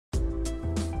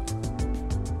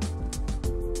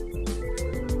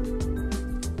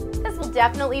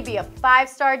definitely be a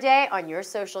 5-star day on your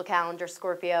social calendar,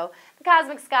 Scorpio. The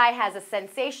cosmic sky has a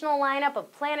sensational lineup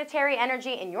of planetary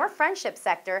energy in your friendship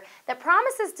sector that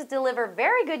promises to deliver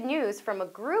very good news from a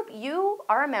group you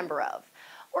are a member of,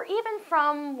 or even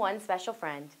from one special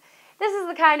friend. This is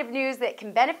the kind of news that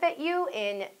can benefit you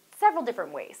in several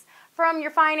different ways, from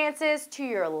your finances to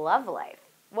your love life.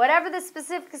 Whatever the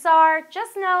specifics are,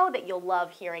 just know that you'll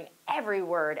love hearing every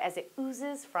word as it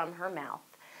oozes from her mouth.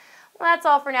 Well, that's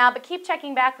all for now, but keep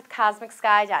checking back with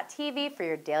CosmicSky.tv for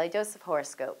your daily dose of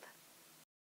horoscope.